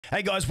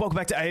Hey guys, welcome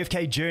back to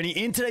AFK Journey.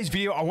 In today's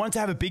video, I wanted to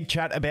have a big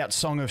chat about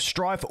Song of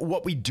Strife,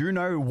 what we do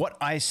know, what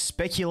I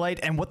speculate,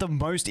 and what the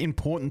most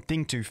important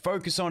thing to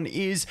focus on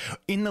is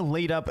in the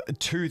lead up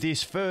to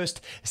this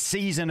first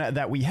season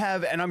that we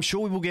have, and I'm sure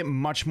we will get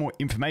much more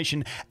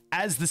information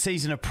as the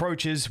season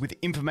approaches with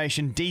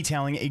information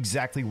detailing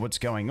exactly what's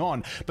going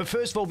on. But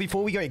first of all,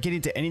 before we get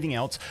into anything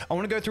else, I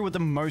want to go through what the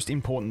most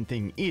important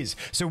thing is.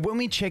 So when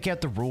we check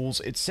out the rules,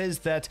 it says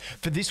that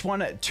for this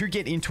one, to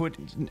get into it,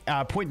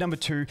 point number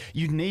 2,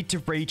 you need to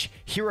reach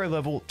hero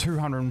level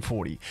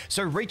 240.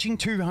 So reaching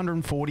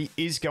 240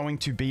 is going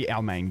to be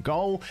our main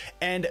goal.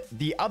 And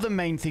the other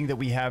main thing that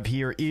we have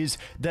here is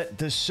that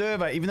the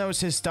server, even though it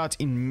says starts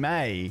in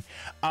May,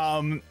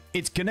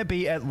 it's going to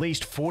be at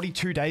least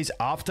 42 days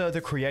after the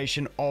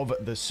creation of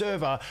the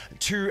server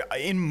to,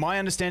 in my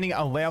understanding,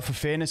 allow for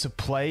fairness of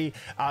play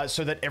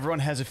so that everyone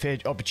has a fair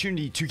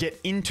opportunity to get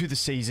into the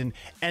season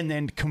and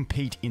then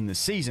compete in the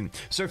season.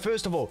 So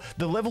first of all,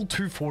 the level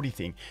 240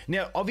 thing.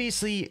 Now,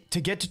 obviously, to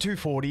get to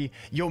 240,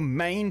 your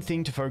main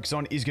thing to focus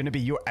on is going to be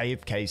your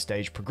AFK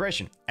stage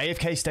progression.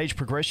 AFK stage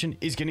progression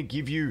is going to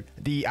give you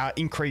the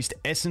increased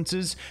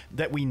essences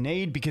that we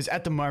need because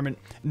at the moment,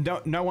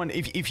 no one,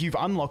 if you've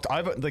unlocked,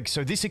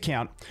 so this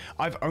account,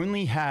 I've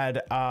only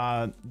had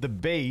the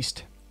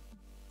Beast.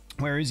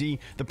 Where is he?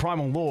 The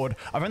Primal Lord.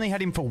 I've only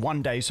had him for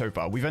 1 day so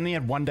far. We've only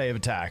had 1 day of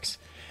attacks.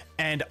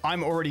 And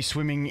I'm already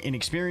swimming in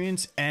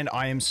experience and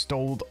I am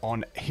stalled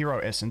on hero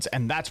essence,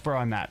 and that's where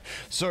I'm at.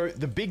 So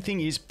the big thing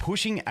is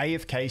pushing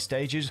AFK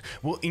stages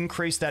will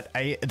increase that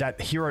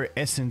hero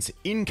essence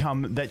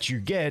income that you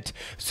get,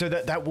 so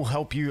that will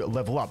help you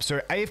level up. So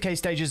AFK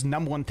stages,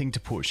 #1 thing to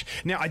push.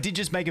 Now, I did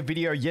just make a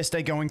video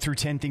yesterday going through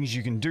 10 things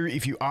you can do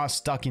if you are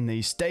stuck in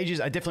these stages.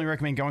 I definitely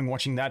recommend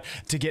watching that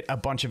to get a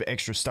bunch of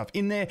extra stuff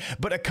in there.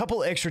 But a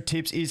couple extra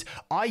tips is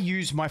I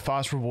use my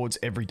fast rewards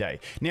every day.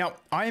 Now,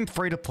 I am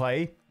free to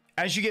play.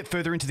 As you get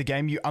further into the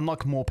game, you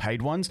unlock more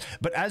paid ones,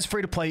 but as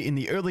free to play in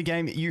the early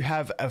game, you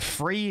have a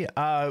free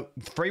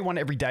one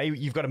every day.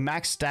 You've got a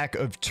max stack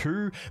of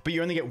 2, but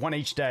you only get 1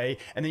 each day,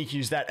 and then you can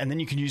use that, and then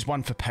you can use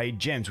one for paid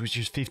gems, which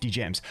is 50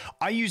 gems.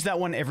 I use that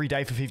one every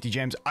day for 50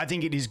 gems. I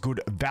think it is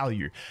good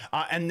value.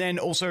 And then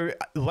also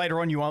later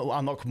on, you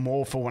unlock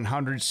more for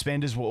 100.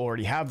 Spenders will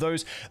already have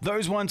those.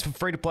 Those ones for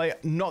free to play,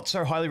 not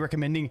so highly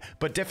recommending,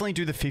 but definitely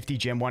do the 50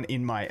 gem one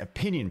in my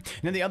opinion.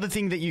 Now, the other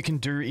thing that you can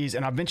do is,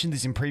 and I've mentioned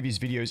this in previous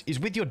videos, is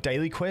with your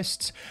daily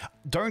quests,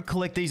 don't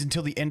collect these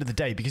until the end of the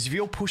day, because if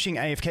you're pushing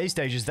AFK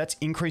stages, that's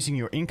increasing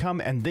your income,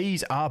 and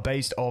these are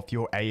based off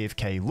your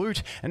AFK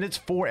loot, and it's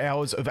 4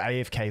 hours of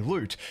AFK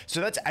loot.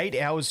 So that's 8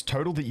 hours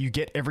total that you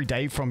get every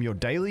day from your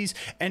dailies,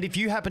 and if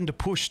you happen to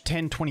push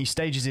 10, 20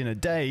 stages in a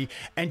day,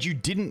 and you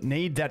didn't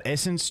need that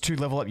essence to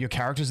level up your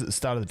characters at the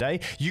start of the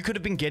day, you could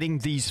have been getting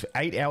these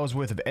 8 hours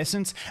worth of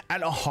essence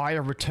at a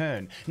higher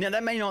return. Now,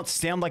 that may not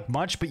sound like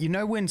much, but you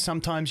know when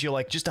sometimes you're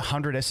like just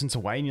 100 essence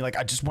away, and you're like,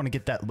 I just want to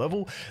get that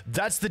level.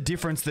 That's the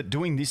difference that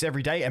doing this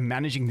every day and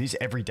managing this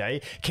every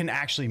day can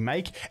actually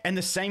make. And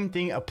the same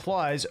thing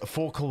applies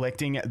for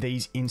collecting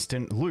these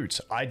instant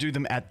loots. I do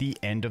them at the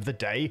end of the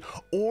day,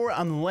 or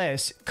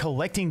unless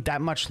collecting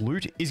that much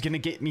loot is going to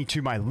get me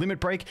to my limit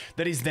break,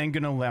 that is then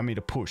going to allow me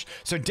to push.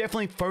 So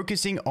definitely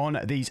focusing on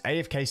these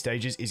AFK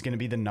stages is going to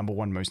be the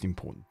 #1 most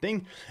important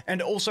thing. And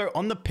also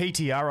on the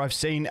PTR, I've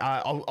seen,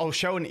 I'll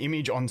show an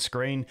image on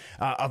screen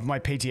of my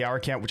PTR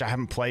account, which I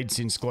haven't played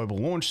since global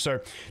launch. So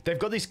they've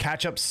got this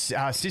catch-up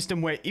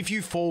system where if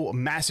you fall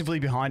massively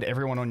behind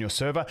everyone on your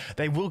server,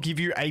 they will give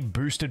you a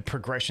boosted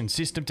progression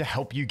system to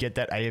help you get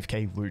that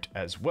AFK loot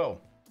as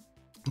well.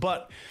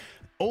 But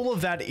all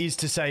of that is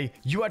to say,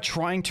 you are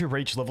trying to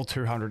reach level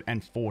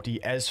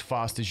 240 as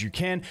fast as you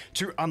can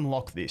to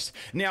unlock this.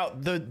 Now,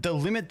 the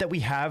limit that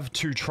we have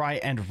to try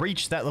and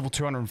reach that level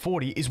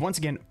 240 is once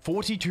again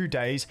 42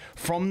 days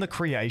from the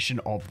creation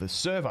of the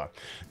server.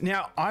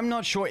 Now, I'm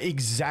not sure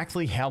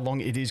exactly how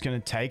long it is going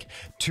to take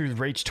to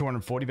reach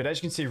 240, but as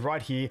you can see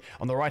right here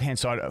on the right hand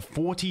side,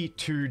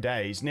 42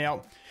 days.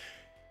 Now,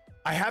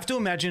 I have to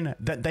imagine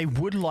that they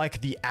would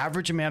like the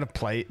average amount of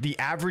play, the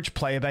average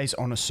player base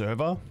on a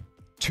server,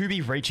 to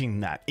be reaching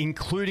that,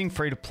 including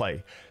free to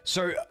play.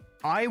 So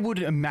I would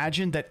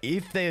imagine that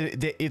if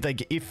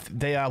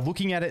they are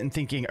looking at it and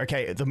thinking,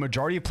 okay, the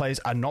majority of players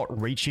are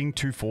not reaching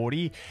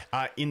 240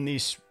 in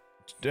this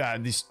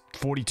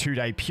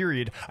 42-day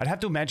period, I'd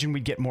have to imagine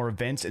we'd get more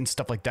events and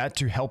stuff like that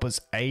to help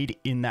us aid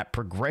in that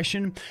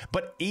progression.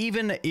 But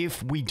even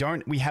if we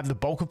have the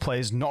bulk of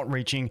players not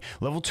reaching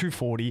level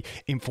 240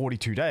 in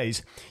 42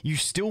 days, you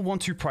still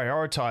want to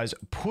prioritize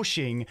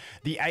pushing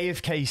the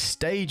AFK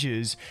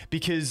stages,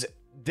 because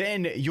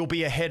then you'll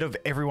be ahead of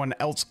everyone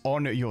else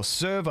on your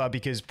server,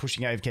 because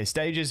pushing AFK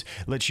stages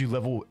lets you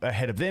level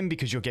ahead of them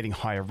because you're getting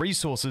higher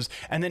resources.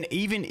 And then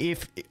even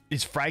if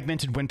it's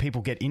fragmented when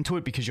people get into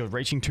it because you're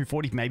reaching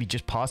 240, maybe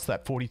just past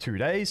that 42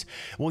 days,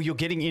 well, you're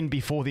getting in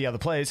before the other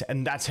players,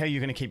 and that's how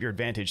you're going to keep your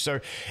advantage. So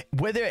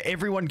whether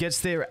everyone gets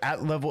there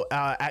at level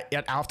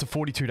after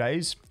 42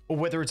 days, or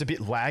whether it's a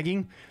bit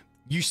lagging,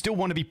 you still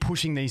want to be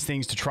pushing these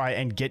things to try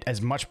and get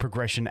as much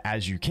progression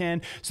as you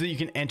can so that you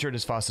can enter it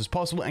as fast as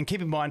possible. And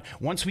keep in mind,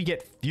 once we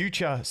get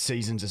future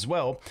seasons as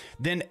well,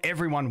 then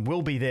everyone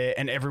will be there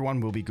and everyone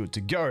will be good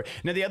to go.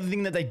 Now, the other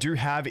thing that they do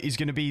have is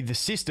going to be the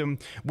system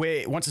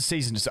where once the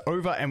season is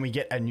over and we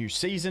get a new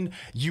season,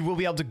 you will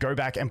be able to go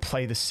back and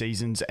play the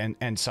seasons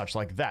and such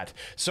like that.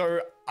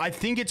 So I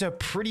think it's a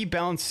pretty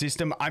balanced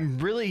system. And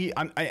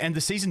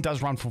the season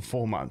does run for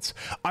 4 months.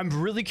 I'm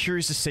really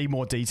curious to see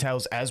more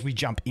details as we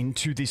jump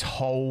into this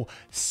whole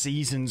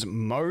seasons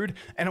mode.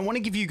 And I want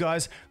to give you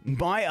guys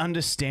my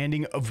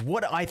understanding of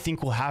what I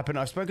think will happen.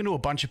 I've spoken to a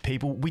bunch of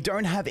people. We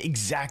don't have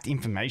exact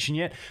information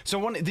yet.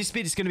 So this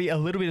bit is going to be a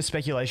little bit of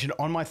speculation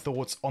on my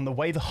thoughts on the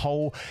way the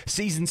whole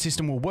season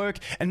system will work.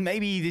 And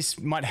maybe this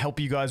might help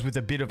you guys with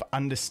a bit of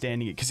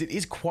understanding it, because it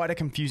is quite a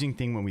confusing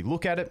thing when we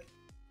look at it.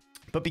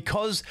 But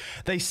because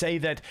they say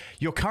that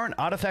your current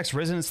artifacts,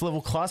 resonance level,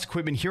 class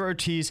equipment, hero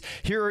tiers,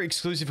 hero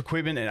exclusive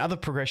equipment, and other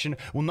progression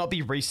will not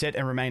be reset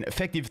and remain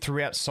effective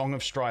throughout Song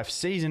of Strife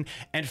season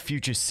and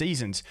future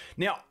seasons.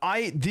 Now,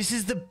 this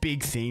is the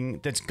big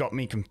thing that's got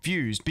me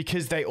confused,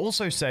 because they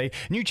also say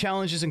new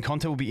challenges and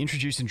content will be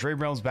introduced in Dream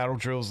Realms, Battle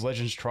Drills,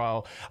 Legends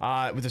Trial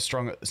with a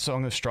strong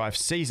Song of Strife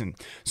season.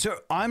 So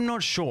I'm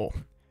not sure.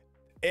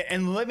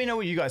 And let me know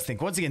what you guys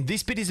think. Once again,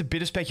 this bit is a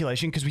bit of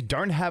speculation because we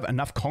don't have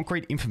enough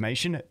concrete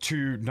information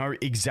to know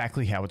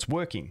exactly how it's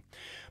working.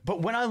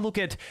 But when I look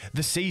at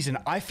the season,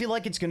 I feel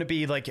like it's going to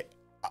be like,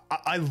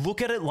 I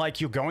look at it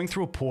like you're going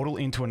through a portal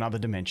into another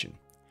dimension.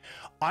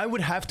 I would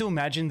have to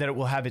imagine that it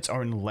will have its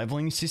own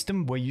leveling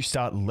system where you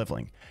start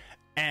leveling.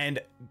 And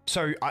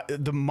so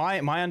my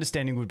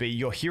understanding would be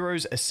your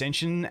hero's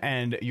ascension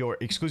and your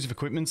exclusive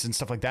equipments and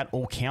stuff like that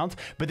all count,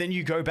 but then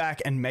you go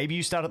back and maybe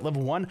you start at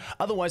level 1.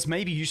 Otherwise,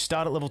 maybe you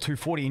start at level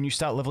 240 and you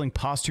start leveling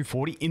past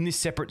 240 in this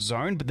separate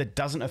zone, but that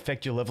doesn't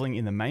affect your leveling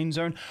in the main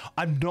zone.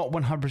 I'm not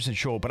 100%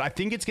 sure, but I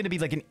think it's going to be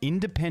like an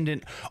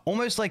independent,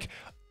 almost like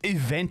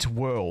event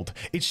world.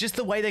 It's just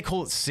the way they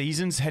call it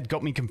seasons had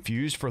got me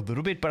confused for a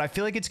little bit, but I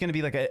feel like it's going to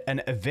be like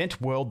an event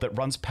world that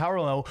runs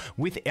parallel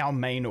with our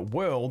main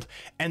world,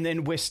 and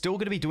then we're still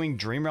going to be doing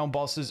Dream Realm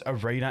bosses,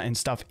 arena and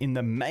stuff in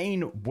the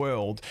main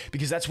world,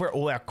 because that's where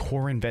all our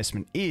core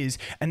investment is.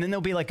 And then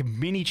there'll be like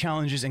mini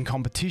challenges and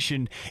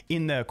competition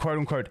in the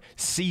quote-unquote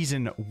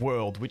season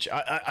world, which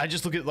I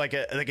just look at like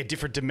a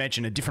different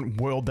dimension, a different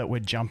world that we're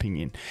jumping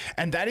in.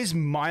 And that is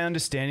my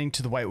understanding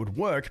to the way it would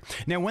work.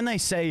 Now, when they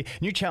say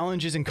new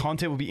challenges and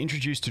content will be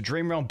introduced to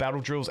Dream Realm, Battle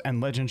Drills,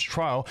 and Legends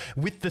Trial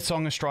with the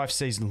Song of Strife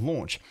season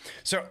launch.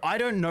 So I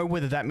don't know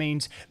whether that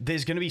means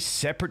there's going to be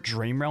separate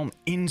Dream Realm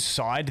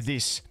inside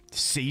this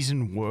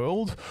season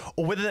world,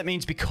 or whether that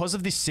means because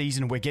of this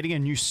season we're getting a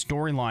new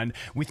storyline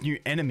with new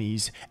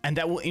enemies, and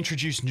that will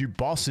introduce new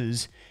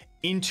bosses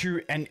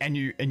into and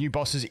new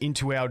bosses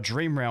into our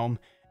Dream Realm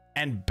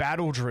and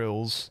Battle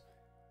Drills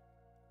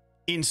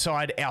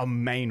inside our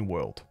main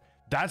world.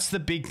 That's the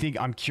big thing.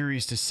 I'm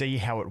curious to see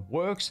how it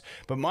works,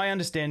 but my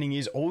understanding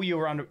is all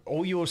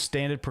your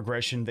standard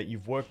progression that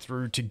you've worked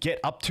through to get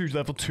up to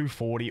level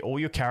 240, all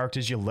your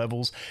characters, your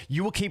levels,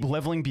 you will keep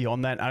leveling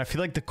beyond that. And I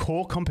feel like the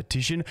core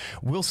competition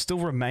will still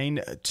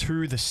remain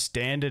to the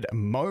standard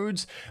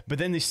modes, but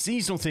then the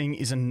seasonal thing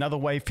is another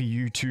way for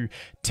you to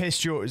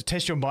test your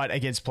might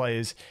against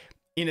players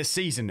in a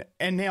season.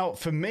 And now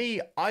for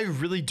me, I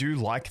really do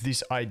like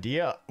this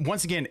idea.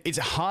 Once again, it's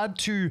hard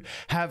to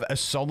have a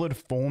solid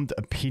formed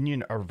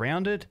opinion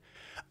around it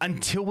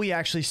until we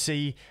actually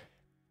see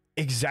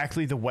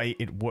exactly the way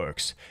it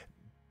works.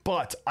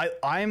 But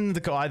I'm the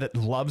guy that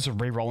loves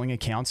re-rolling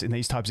accounts in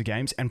these types of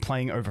games and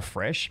playing over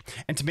fresh.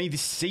 And to me, the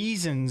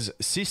seasons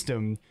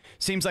system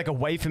seems like a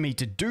way for me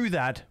to do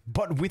that,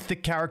 but with the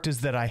characters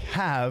that I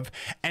have,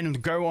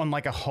 and go on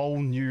like a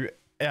whole new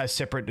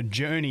separate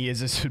journey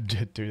as a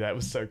dude, that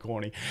was so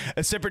corny.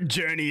 A separate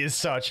journey as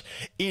such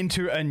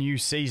into a new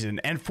season.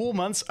 And 4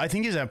 months, I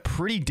think, is a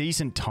pretty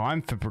decent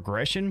time for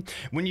progression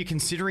when you're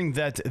considering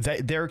that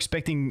they're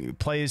expecting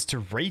players to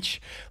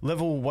reach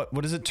level,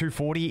 what is it,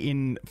 240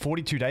 in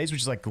 42 days,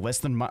 which is like less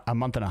than a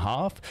month and a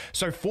half.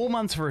 So 4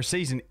 months for a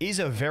season is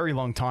a very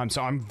long time.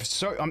 So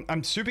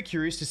I'm super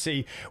curious to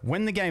see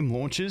when the game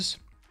launches.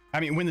 I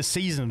mean, when the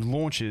season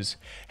launches,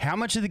 how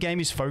much of the game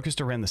is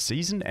focused around the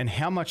season and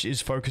how much is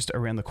focused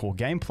around the core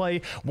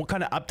gameplay? What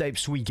kind of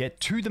updates do we get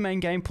to the main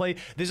gameplay?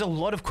 There's a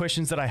lot of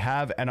questions that I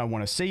have and I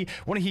want to see.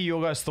 I want to hear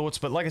your guys' thoughts,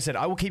 but like I said,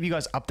 I will keep you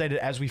guys updated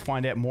as we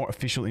find out more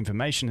official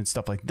information and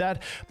stuff like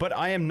that. But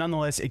I am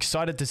nonetheless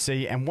excited to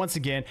see. And once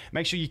again,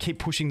 make sure you keep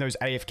pushing those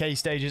AFK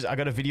stages. I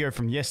got a video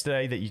from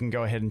yesterday that you can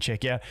go ahead and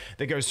check out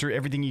that goes through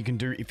everything you can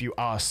do if you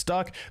are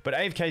stuck. But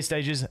AFK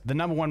stages, the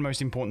 #1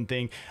 most important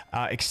thing,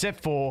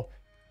 except for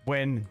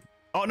when,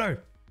 oh no,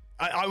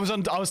 I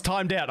was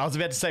timed out. I was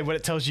about to say when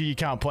it tells you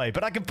can't play,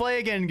 but I can play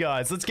again,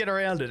 guys. Let's get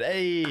around it.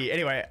 Hey,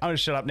 anyway, I'm gonna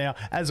shut up now.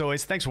 As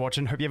always, thanks for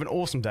watching. Hope you have an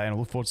awesome day, and I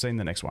look forward to seeing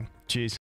the next one. Cheers.